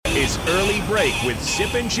is Early Break with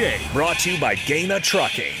Sip and Jay, brought to you by Gaina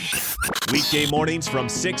Trucking. Weekday mornings from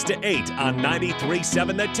 6 to 8 on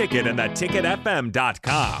 93.7 The Ticket and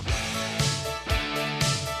theticketfm.com.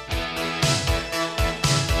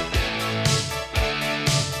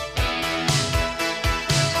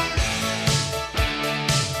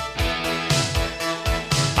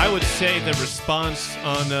 I would say the response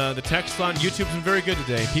on the text line, YouTube's been very good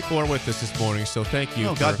today. People are with us this morning, so thank you.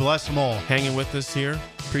 Oh, God bless them all. Hanging with us here.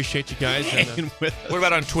 Appreciate you guys. Hanging with us. What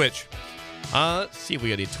about on Twitch? Let's see if we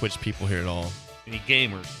got any Twitch people here at all. Any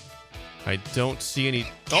gamers? I don't see any.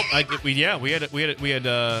 Oh, we had.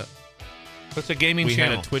 What's a gaming we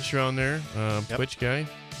channel? had a Twitcher on there, Twitch guy,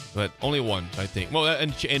 but only one, I think. Well,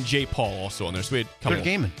 and Jay Paul also on there. So we had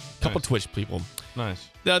a couple Nice. Twitch people. Nice.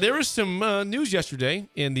 Now, there was some news yesterday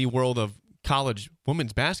in the world of college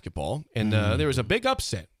women's basketball, and there was a big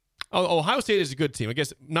upset. Ohio State is a good team. I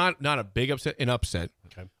guess not a big upset, an upset.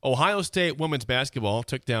 Okay. Ohio State women's basketball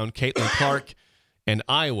took down Caitlin Clark and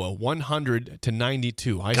Iowa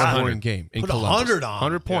 100-92. High-scoring game in Put Columbus. 100 on.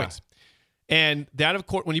 100 points. And that, of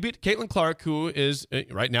course, when you beat Caitlin Clark, who is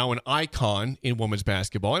right now an icon in women's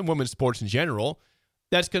basketball and women's sports in general,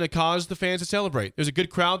 that's going to cause the fans to celebrate. There's a good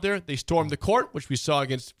crowd there. They stormed the court, which we saw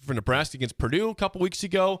for Nebraska against Purdue a couple weeks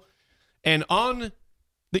ago. And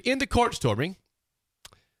in the court storming,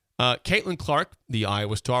 Caitlin Clark, the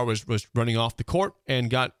Iowa star, was running off the court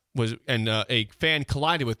and a fan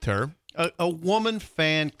collided with her. A woman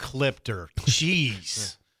fan clipped her.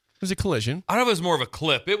 Jeez. It was a collision. I don't know if it was more of a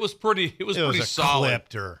clip. It was pretty solid.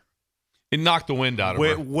 Clipped her. It knocked the wind out of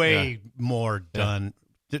her. Way more done.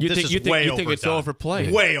 You think it's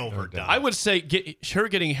overplayed? Way overdone. I would say her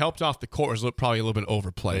getting helped off the court was probably a little bit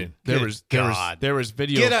overplayed. There was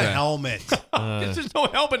video. Get of a that. helmet. There's no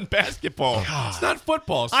helmet in basketball. God. It's not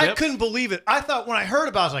football. Sip. I couldn't believe it. I thought when I heard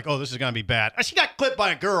about it, I was like, oh, this is going to be bad. She got clipped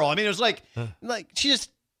by a girl. I mean, it was like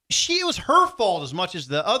it was her fault as much as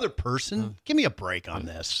the other person. Give me a break on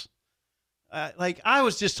this. I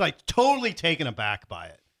was just totally taken aback by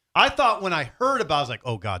it. I thought when I heard about it, I was like,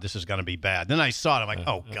 oh, God, this is going to be bad. Then I saw it. I'm like,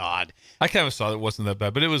 oh, God. I kind of saw that it wasn't that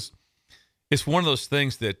bad, but it's one of those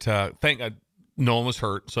things that thank God no one was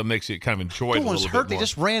hurt, so it makes it kind of enjoyable. No one was hurt. They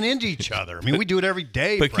just ran into each other. I mean, we do it every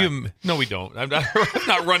day. But no, we don't. I've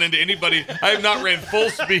not run into anybody. I have not ran full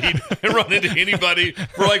speed and run into anybody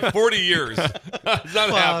for like 40 years. It's not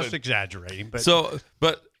happened. I was exaggerating.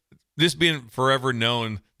 But this being forever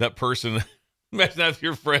known, that person, imagine that's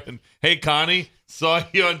your friend. Hey, Connie, saw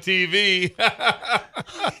you on TV.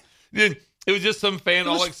 It was just some fan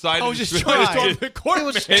all excited. I was just trying to storm the court. It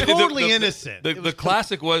was totally innocent. The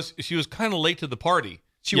classic was she was kind of late to the party.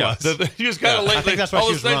 She was. She was kind of late. I think that's why all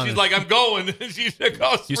she of a was sudden running. she's like, I'm going. And she's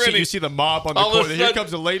sprinting. You see the mob on the All of a court. Here sudden,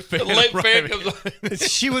 comes a late fan. The late fan comes on.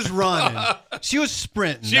 She was running. She was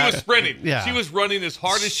sprinting. She was sprinting. Yeah. She was running as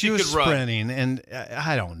hard as she could was run. sprinting, and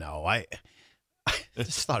I don't know. I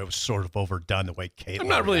just thought it was sort of overdone the way Caitlin. I'm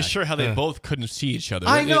not really reacted. sure how they both couldn't see each other.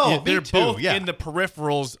 I know. They're me too, both yeah. in the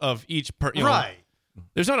peripherals of each person. Right.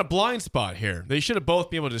 There's not a blind spot here. They should have both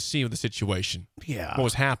been able to see the situation. Yeah. What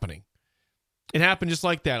was happening. It happened just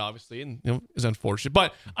like that, obviously, and it's unfortunate.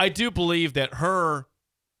 But I do believe that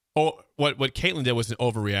what Caitlin did was an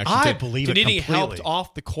overreaction. I believe it needing completely. helped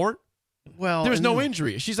off the court. Well, There was no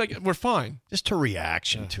injury. She's like, we're fine. Just her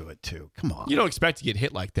reaction to it too. Come on. You don't expect to get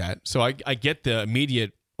hit like that. So I get the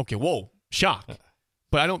immediate, okay, whoa, shock.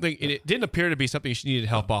 But I don't think it didn't appear to be something she needed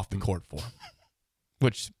help off the court for,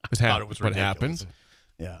 which was what ridiculous. happened.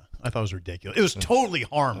 Yeah, I thought it was ridiculous. It was totally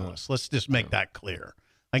harmless. Let's just make that clear.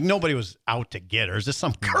 Like nobody was out to get her. Is this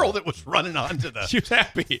some girl that was running onto the She was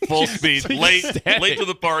happy. Full speed, late to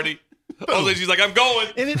the party. All of a sudden she's like, I'm going.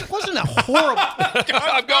 And it wasn't a horrible.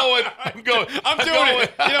 I'm going. I'm doing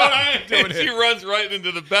it. You know what? I am doing and it. she runs right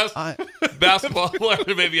into the best basketball player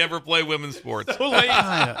to maybe ever play women's sports.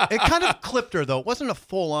 It kind of clipped her though. It wasn't a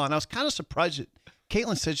full on. I was kind of surprised that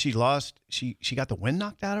Caitlin said she lost. She got the wind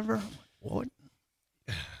knocked out of her. What?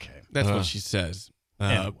 Okay, That's what she says.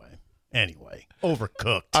 Anyway,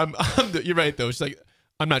 overcooked. You're right though. She's like,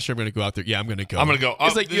 I'm not sure I'm going to go out there. Yeah, I'm going to go. I'm going to go.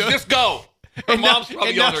 It's like, just go. Her mom's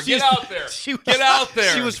probably yelling at her. Get out there. Get out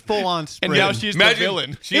there. She was full on sprint. And now she's the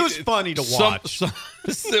villain. It was funny to watch.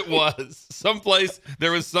 It was. Someplace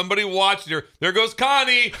there was somebody watching her. There goes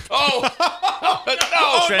Connie. Oh,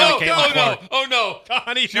 no.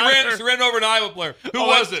 Connie, She ran over an Iowa player. Who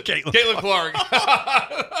was it? Caitlin Clark.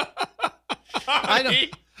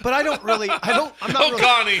 But I'm not really. Connie.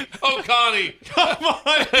 Oh, Connie. Come on.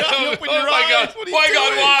 Open your my eyes. God. What are you Why, doing?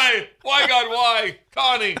 God, why? Why, God, why?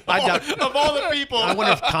 Connie. Of all the people. I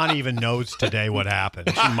wonder if Connie even knows today what happened.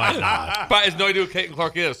 She might not. Probably has no idea who Caitlin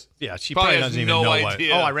Clark is. Yeah, she Probably probably has doesn't even no know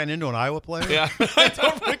idea. what. Oh, I ran into an Iowa player? Yeah. I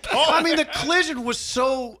don't recall. I mean, the collision was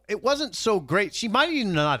it wasn't so great. She might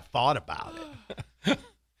even not thought about it.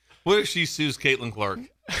 What if she sues Caitlin Clark?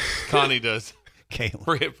 Connie does.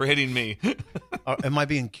 Caitlin. For hitting me. Am I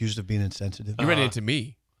being accused of being insensitive? You ran into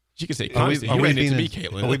me. She could say, Are we you ran into me, being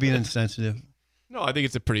Caitlin. Are we being insensitive? No, I think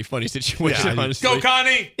it's a pretty funny situation, Yeah, honestly. Go,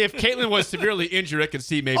 Connie. If Caitlin was severely injured, I could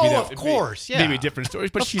see maybe Oh, of course, yeah. maybe different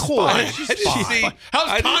stories, but Of she's course. fine. She's I didn't see.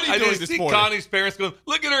 How's Connie I doing didn't this see morning? Connie's parents going,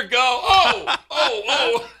 look at her go.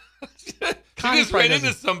 Oh. She Connie just probably ran into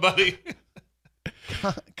doesn't- somebody.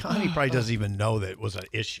 Connie probably doesn't even know that it was an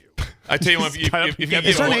issue. I tell you what, if you Is get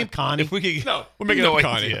her one- name Connie? If we could, No, we're making no up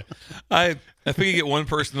Connie. idea. If we could get one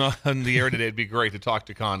person on the air today, it'd be great to talk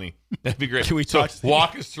to Connie. That'd be great. Can we So talk to-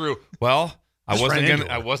 walk us through? Well, I Just ran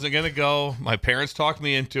into I her. wasn't gonna go. My parents talked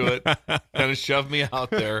me into it. Kind of shoved me out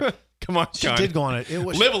there. Come on, She Connie. did go on it. It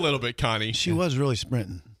was Live a little bit, Connie. She was really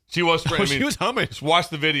sprinting, She was. Oh, she was humming. Just watch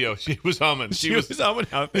the video. She was humming. She was humming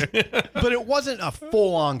out there. but it wasn't a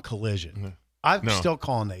full-on collision. I'm No. still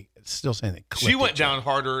saying they. She clipped went each other. down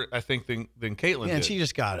harder, I think, than Caitlin Yeah, and did. she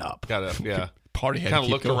just got up. Got up. Yeah. Party had Kind to of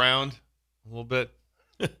keep looked going. around a little bit.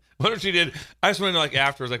 Wonder if she did. I just went like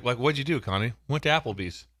afterwards, like what'd you do, Connie? Went to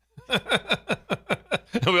Applebee's.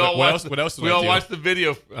 We all What watched. else did We I all do? watched the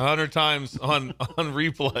video 100 times on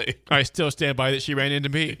replay. I still stand by that she ran into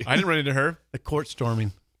me. I didn't run into her. The court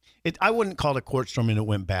storming. I wouldn't call it court storming. It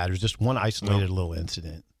went bad. It was just one isolated little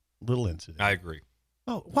incident. I agree.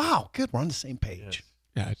 Oh wow, good. We're on the same page.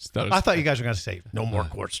 Yeah, I just thought it was I thought you guys were going to say no more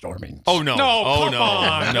court storming. Oh no! No, oh come no!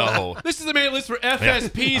 on. No! This is the main list for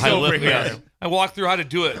FSPs I over live- here. yeah. I walked through how to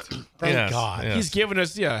do it. Thank God. Yes. He's giving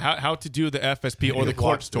us, how to do the FSP or the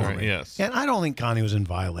court walked through it, storming. Yes. And I don't think Connie was in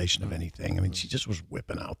violation of anything. I mean, she just was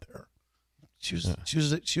whipping out there. She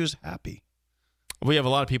was happy. We have a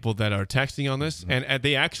lot of people that are texting on this, and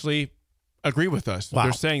they actually agree with us. Wow.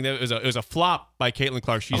 They're saying that it was a flop by Caitlin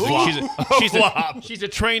Clark. She's a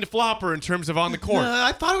trained flopper in terms of on the court.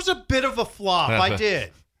 I thought it was a bit of a flop. I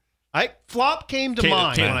did. Flop came to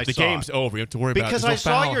mind when I the saw game's it. over. You have to worry about it. Because There's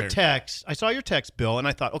no I saw foul your here. text. I saw your text, Bill, and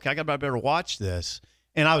I thought, okay, I better watch this.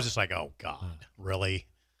 And I was just like, oh God, really?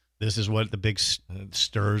 This is what the big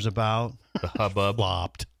stir's about? The hubbub.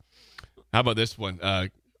 Flopped. How about this one?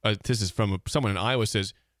 This is from someone in Iowa.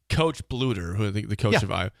 Says Coach Bluter, who I think the coach of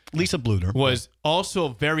Iowa, Lisa Bluter was also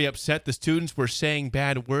very upset the students were saying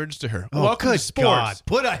bad words to her. Oh, Welcome to good sports. God.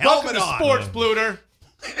 Put a Welcome helmet to on. sports, Bluter.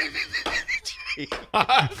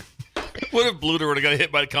 What if Bluter would have got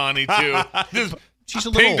hit by Connie too? Just She's a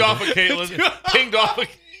little pinged older. off of Caitlin. Pinged off of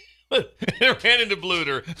Caitlin. And ran into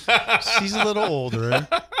Bluter. She's a little older.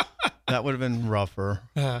 That would have been rougher.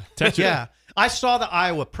 Texture. Yeah. I saw the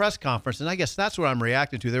Iowa press conference, and I guess that's what I'm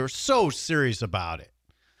reacting to. They were so serious about it.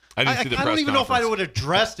 I didn't see the I press don't even know if I conference. would have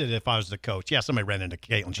addressed it if I was the coach. Yeah, somebody ran into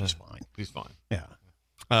Caitlin. She's fine. He's fine.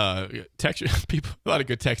 Yeah. Texture. People, a lot of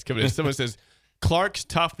good text coming in. Someone says Clark's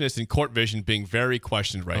toughness and court vision being very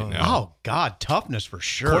questioned right now. Oh, God, toughness for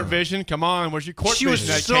sure. Court vision, come on. Where's your court She vision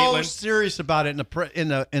was at, so Caitlin? serious about it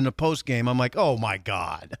in the post game. I'm like, oh my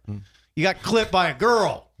God, you got clipped by a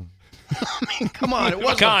girl. I mean, come on, it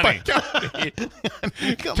wasn't Connie.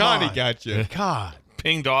 Come Connie on. got you. God,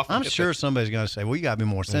 Pinged off. I'm sure somebody's gonna say, well, you got to be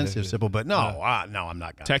more sensitive, Sipple. But no, no, I'm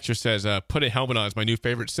not gonna. Texture says, "Put a helmet on" is my new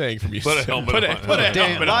favorite saying from you. Put a helmet Put on. a Damn,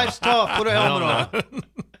 helmet on. life's tough. Put a helmet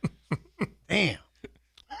on.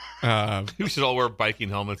 Damn, We should all wear biking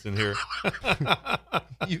helmets in here.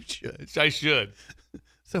 you should. I should.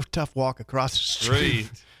 So tough walk across the street. Great.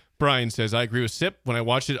 Brian says, "I agree with Sip. When I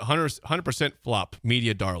watched it, 100% flop.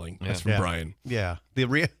 Media darling." That's from Yeah. Brian. Yeah, the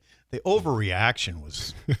overreaction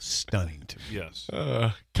was stunning to me. Yes.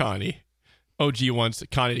 Connie. OG wants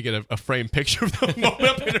Connie to get a framed picture of the moment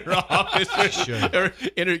up in her office or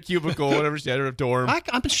in her cubicle, whatever she had her dorm.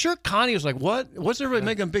 I'm sure Connie was like, "What? What's everybody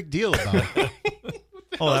making a big deal about?"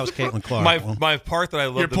 Oh, that was Caitlin Clark. My part that I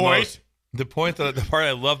love Your the point? most. The part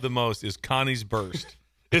I love the most is Connie's burst.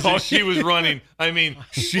 Is that she was running? I mean,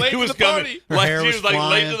 she Late to was the coming. party. Her Like hair she was was like late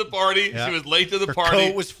flying. to the party. Yeah. She was late to the Her party.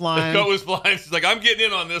 coat was flying. The coat was flying. She's like, I'm getting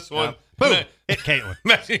in on this one. Boom, hit Caitlin.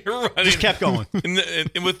 Imagine you're running. Just kept going.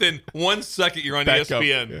 And within 1 second, you're on Back up.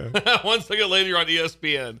 ESPN. 1 second later, you're on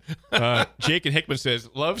ESPN. Jake and Hickman says,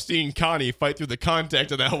 "Love seeing Connie fight through the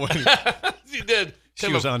contact of that one." She did.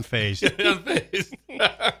 She was unfazed.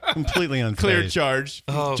 Unfazed. Completely unfazed. Clear charge.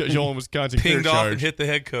 Oh, Joel in Wisconsin. Pinged clear off charge. and hit the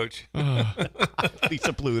head coach.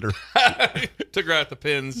 Lisa Pluter. Took her out the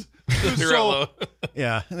pins.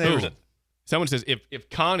 Yeah. Someone says if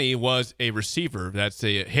Connie was a receiver, that's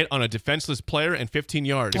a hit on a defenseless player and 15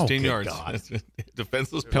 yards. 15 good yards. God.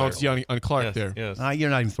 Defenseless Penalty on Clark there. Yes. You're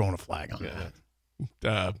not even throwing a flag on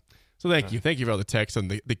that. So thank you. Thank you for all the text on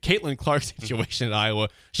the Caitlin Clark situation at Iowa.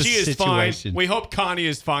 The She is situation. fine. We hope Connie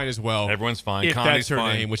is fine as well. Everyone's fine. If Connie's that's her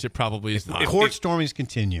fine. name, which it probably is not. Court stormings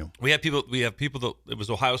continue. We have people that it was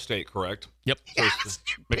Ohio State, correct? Yep.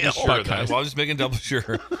 Making sure of that. Buckeyes. Well, I was just making double sure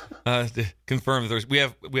to confirm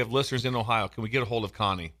that we have listeners in Ohio. Can we get a hold of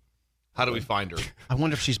Connie? How do we find her? I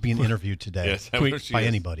wonder if she's being intervied today Yes, I Can we- wonder if she by is.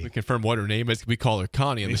 anybody. We confirm what her name is. We call her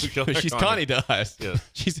Connie. We call her She's Connie. Connie to us.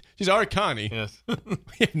 Yes. She's our Connie. Yes. We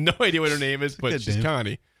have no idea what her name is, but Good she's name.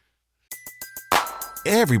 Connie.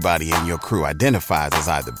 Everybody in your crew identifies as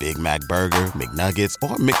either Big Mac Burger, McNuggets,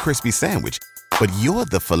 or McCrispy Sandwich. But you're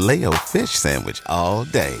the Filet-O-Fish Sandwich all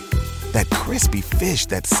day. That crispy fish,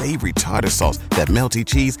 that savory tartar sauce, that melty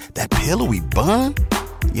cheese, that pillowy bun.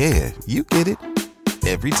 Yeah, you get it.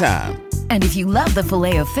 Every time. And if you love the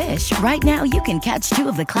Filet-O-Fish, right now you can catch two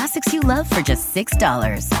of the classics you love for just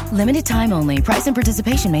 $6. Limited time only. Price and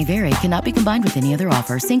participation may vary. Cannot be combined with any other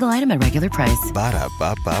offer. Single item at regular price.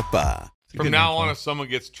 Ba-da-ba-ba-ba. From now on, if someone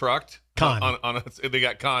gets trucked, Connie. they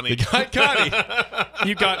got Connie. You got Connie.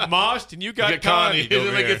 You got Most and you got Connie.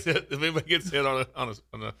 If anybody gets hit on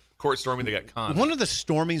a court storming, they got Connie. One of the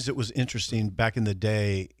stormings that was interesting back in the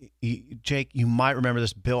day, Jake, you might remember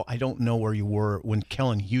this, Bill. I don't know where you were when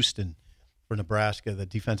Kellen Houston for Nebraska, the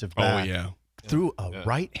defensive back, threw a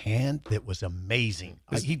right hand that was amazing.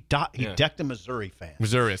 He decked a Missouri fan.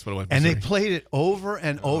 Missouri, that's what it was. And they Missouri. played it over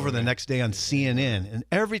and over the next day on CNN. And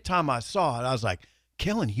every time I saw it, I was like,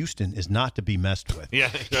 Kellen Houston is not to be messed with. Yeah,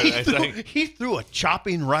 He threw a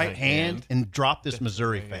chopping right hand and dropped this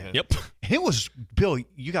Missouri fan. Yep. It was, Bill,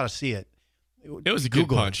 you got to see it. It was a good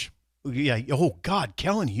Google it. punch. Yeah. Oh, God.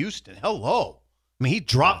 Kellen Houston. Hello. I mean, he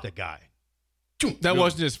dropped a guy. That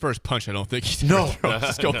wasn't his first punch, I don't think. No.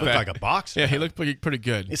 Let's go He looked back. like a boxer. Yeah, he looked pretty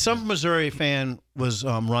good. Some Missouri fan was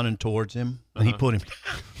running towards him, and he put him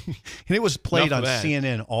down. And it was played Enough on of that.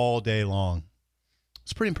 CNN all day long.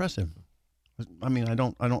 It's pretty impressive. I mean, I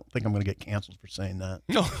don't think I'm going to get canceled for saying that.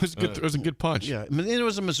 No, it was good. It was a good punch. Yeah, I mean, it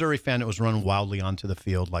was a Missouri fan that was running wildly onto the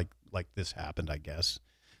field like this happened, I guess.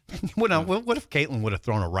 What if Caitlin would have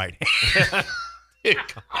thrown a right hand?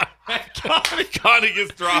 Connie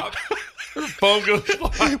gets dropped. Her phone goes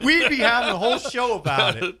flying. We'd be having a whole show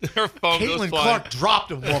about it. Her phone goes Caitlin flying. Clark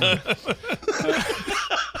dropped a woman.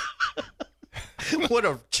 What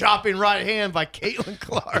a chopping right hand by Caitlin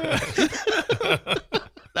Clark.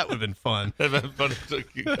 That would have been fun. That'd been fun to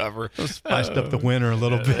cover. Spiced up the winner a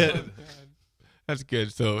little bit. That's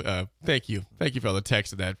good. So thank you for all the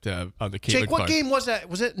text of that on the Caitlin Jake, what Clark. game was that?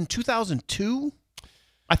 Was it in 2002?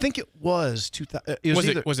 I think it was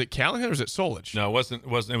 2000. Was it Callahan or was it Solich? No, it wasn't.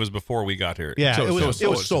 It was before we got here. Yeah, So it was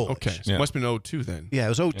Solich. Solich. Okay, so Yeah. it must have been 02 then. Yeah, it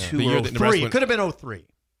was 02 The year or that Nebraska 03. It went- could have been 03.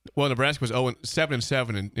 Well, Nebraska was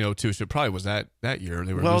 7-7 in 02, so it probably was that year.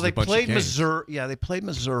 They were Well, losing they a bunch of played games. Missouri. Yeah, they played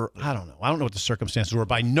Missouri. I don't know what the circumstances were,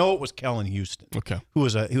 but I know it was Kellen Houston, Okay. who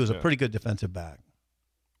was a pretty good defensive back.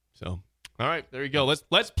 So, all right, there you go.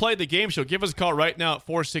 Let's play the game show. Give us a call right now at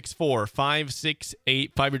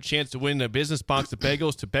 464-568-5. Your chance to win a business box of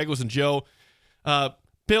bagels to Bagels Joe.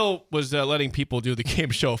 Bill was letting people do the game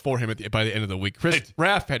show for him by the end of the week. Chris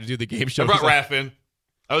Raff had to do the game show. I brought Raph in.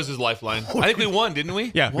 That was his lifeline. I think we won, didn't we?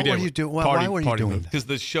 Yeah, What we did. were you doing? Why Party- were you party doing move. that? Because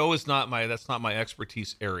the show is not my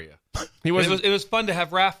expertise area. He It wasn't. was fun to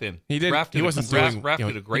have Raph in. He did. Raph He wasn't doing. Raph you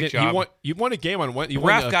know, did a great he job. You won a game on one.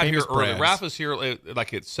 Raph got here early. Raph was here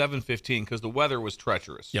like at 7:15 because the weather was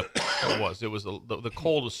treacherous. Yep. It was. The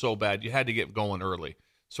cold was so bad you had to get going early.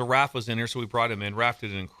 So Raph was in here, so we brought him in. Raph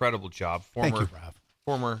did an incredible job. Thank you, Raph.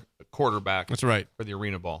 Former quarterback. That's right. For the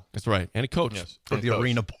Arena Ball. That's right. And a coach. Yes. For And the coach.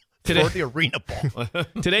 arena ball. Today- For the arena ball.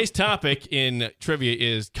 Today's topic in trivia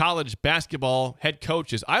is college basketball head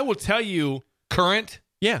coaches. I will tell you. Current.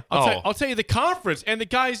 Yeah, I'll tell you the conference and the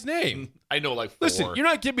guy's name. I know like 4. Listen, you're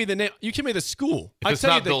not giving me the name. You give me the school. If it's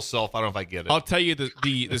not Bill Self, I don't know if I get it. I'll tell you the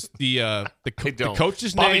don't.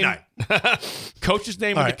 coach's Bobby name. Coach's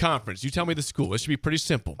name All of right. the conference. You tell me the school. It should be pretty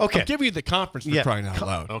simple. Okay. I'll give you the conference for crying out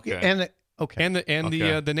loud. Okay. And Okay. And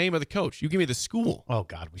Okay. the name of the coach. You give me the school. oh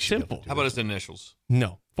God, we should be able Simple. to do How about this. his initials?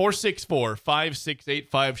 No.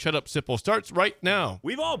 464-5685. Shut Up Sipple starts right now.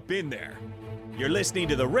 We've all been there. You're listening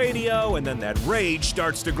to the radio, and then that rage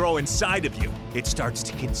starts to grow inside of you. It starts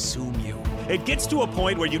to consume you. It gets to a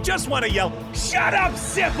point where you just want to yell, "Shut up,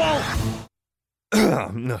 Sipple!"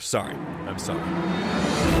 No, sorry. I'm sorry.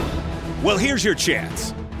 Well, here's your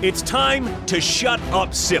chance. It's time to shut up,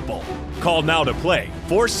 Sipple. Call now to play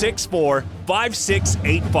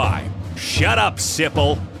 464-5685. Shut up,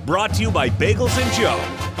 Sipple. Brought to you by Bagels Joe.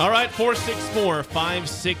 All right,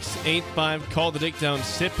 464-5685. Call the Dickdown.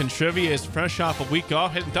 Sip and Trivia is fresh off a week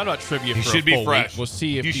off. Hasn't thought about trivia You for should a be full fresh. week. We'll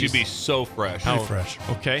see if you should be so fresh. how fresh.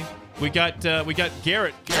 Okay. We got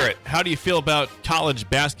Garrett. Garrett, how do you feel about college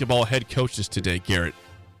basketball head coaches today, Garrett?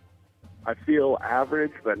 I feel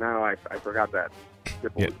average, but now I forgot that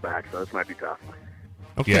Sipple is back, so this might be tough.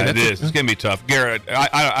 Okay, Yeah, it is. It's going to be tough. Garrett,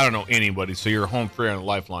 I don't know anybody, so you're home free on a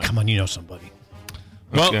lifeline. Come on, you know somebody.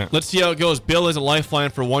 Well, Okay. let's see how it goes. Bill is a lifeline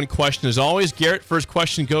for one question. As always, Garrett, first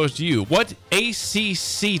question goes to you. What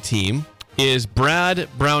ACC team is Brad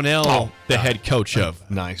Brownell the head coach of?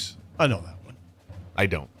 Nice. I know that one. I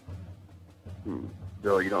don't.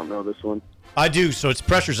 Bill, you don't know this one? I do, so it's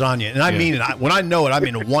pressure's on you. And I mean it. When I know it, I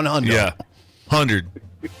mean a 100. Yeah. 100.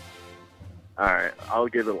 All right, I'll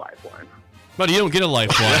give it a lifeline. But you don't get a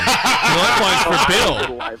lifeline. The lifeline's for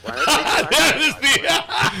Bill. That is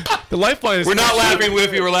The lifeline is We're not laughing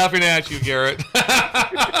with you. We're laughing at you, Garrett.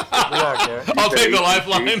 I'll take the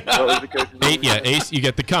lifeline. What was the coach's name? Ace, you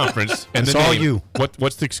get the conference. And It's the all name. you.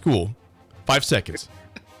 What's the school? 5 seconds.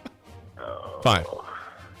 5.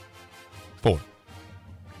 4.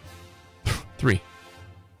 3.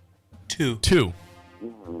 2.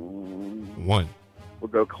 1. We'll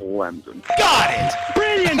go Clemson. Got it.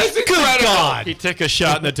 Brilliant. That's incredible. God. He took a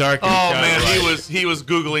shot in the dark. Oh and got man, it right. he was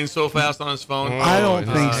Googling so fast on his phone. I don't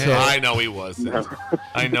think so. I know he was.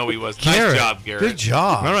 I know he was. Garrett, Nice job, Garrett. Good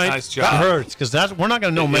job. All right. Nice That job. hurts because we're not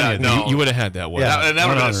going to know many Yeah, of no. them. You would have had that one. Yeah. And that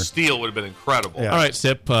would have been a 100. steal. Would have been incredible. Yeah. All right,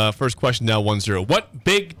 Sip. First question now 1-0. What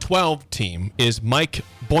Big 12 team is Mike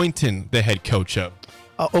Boynton the head coach of?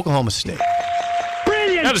 Oklahoma State.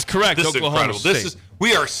 That is correct. This is Oklahoma incredible. State. This is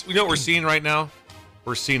you know what we're seeing right now?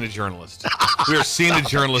 We're seeing a journalist. We are seeing a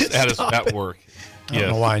journalist at work. I don't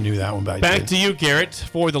know why I knew that one, but I Back did. to you, Garrett,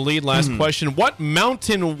 for the lead. Last question. What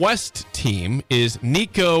Mountain West team is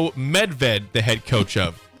Nico Medved the head coach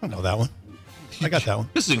of? I know that one. I got that one.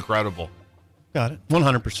 This is incredible. Got it.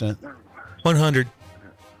 100%. 100.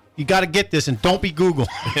 You got to get this, and don't be Google.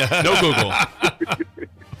 No Google.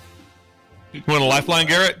 You want a lifeline,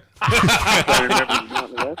 Garrett? I remember the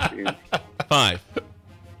Mountain West team. 5,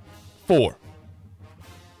 4,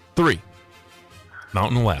 3,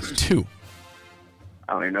 Mountain West. 2.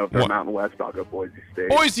 I don't even know if they're What? Mountain West, but I'll go Boise State.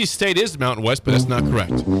 Boise State is Mountain West, but that's not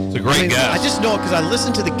correct. It's a great guess. I just know it because I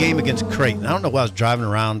listened to the game against Creighton. I don't know why I was driving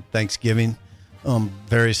around Thanksgiving,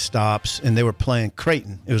 various stops, and they were playing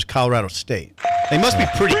Creighton. It was Colorado State. They must be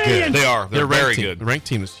pretty good. They are. They're very ranked team. good. The ranked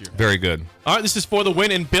team this year. Very good. All right, this is for the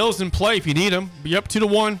win, and Bill's in play if you need him. Be up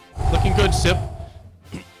 2-1. Looking good, Sip.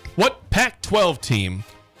 What Pac-12 team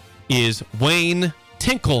is Wayne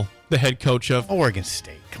Tinkle the head coach of? Oregon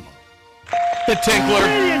State. Come on. The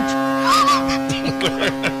Tinkler.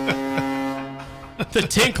 The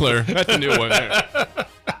Tinkler. That's a new one there.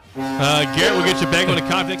 Garrett, we'll get you back on the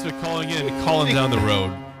context for calling in and calling down the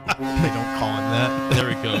road. They don't call him that. There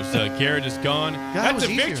it goes. Garrett is gone. that That's was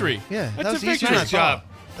a easier. victory. Yeah, that That's was a easier victory. than I Good job.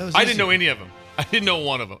 That was I didn't easy. know any of them. I didn't know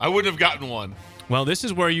one of them. I wouldn't have gotten one. Well, this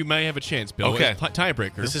is where you may have a chance, Bill. Okay. It's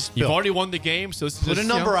tiebreaker. This is You've Bill. already won the game, so this is Put just, a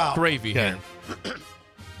number out. gravy Okay. here.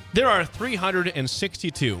 There are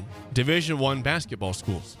 362 Division I basketball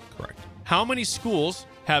schools. Correct. How many schools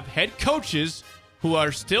have head coaches who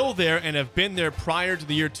are still there and have been there prior to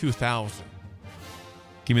the year 2000?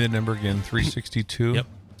 Give me the number again. 362. Yep.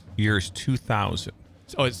 Years 2000.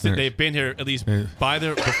 So they've been here at least by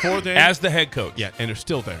there before then. As the head coach. Yeah, and they're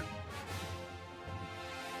still there.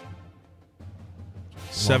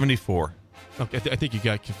 74. Okay, I think you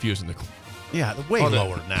got confused in the. Yeah, way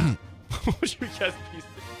lower now. What's your guess?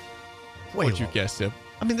 Way What'd you lower. guess, Sim?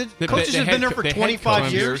 I mean, the The- coaches the have head been there co- for the head 25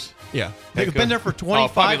 coach years. Yeah. They've been there for probably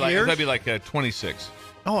 25 like, years. That'd be like 26.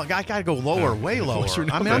 Oh, I got to go lower, way lower. What's your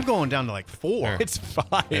I mean, number? I'm going down to like 4. It's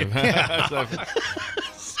 5.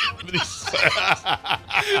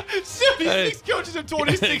 76 coaches in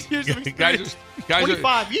 26 years of experience. Guys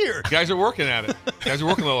 25 years. are working at it. Guys are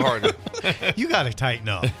working a little harder. You got to tighten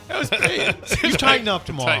up. That was great. You tighten up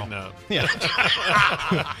tomorrow. Tighten up. Yeah.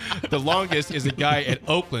 The longest is a guy at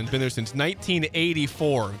Oakland, been there since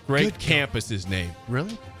 1984. Greg Camp is his name.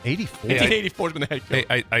 Really? 84. Hey, 1984 has been the head coach.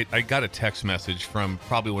 Hey, I got a text message from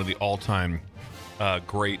probably one of the all-time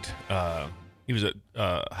great. He was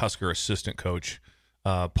a Husker assistant coach,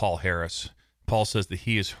 Paul Harris. Paul says that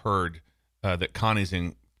he has heard that Connie's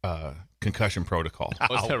in concussion protocol.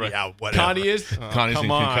 What's that right? Yeah, whatever. Connie is? Connie's in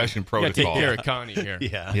Come on. concussion You gotta protocol. take care of Connie here.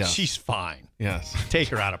 Yeah, she's fine. Yes. Take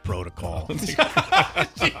her out of protocol. Get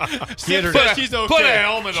her her, she's okay. Put a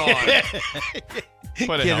helmet on.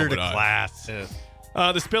 Put a Get her helmet to on. class. Yes.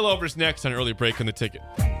 The spillover's next on Early Break on the Ticket.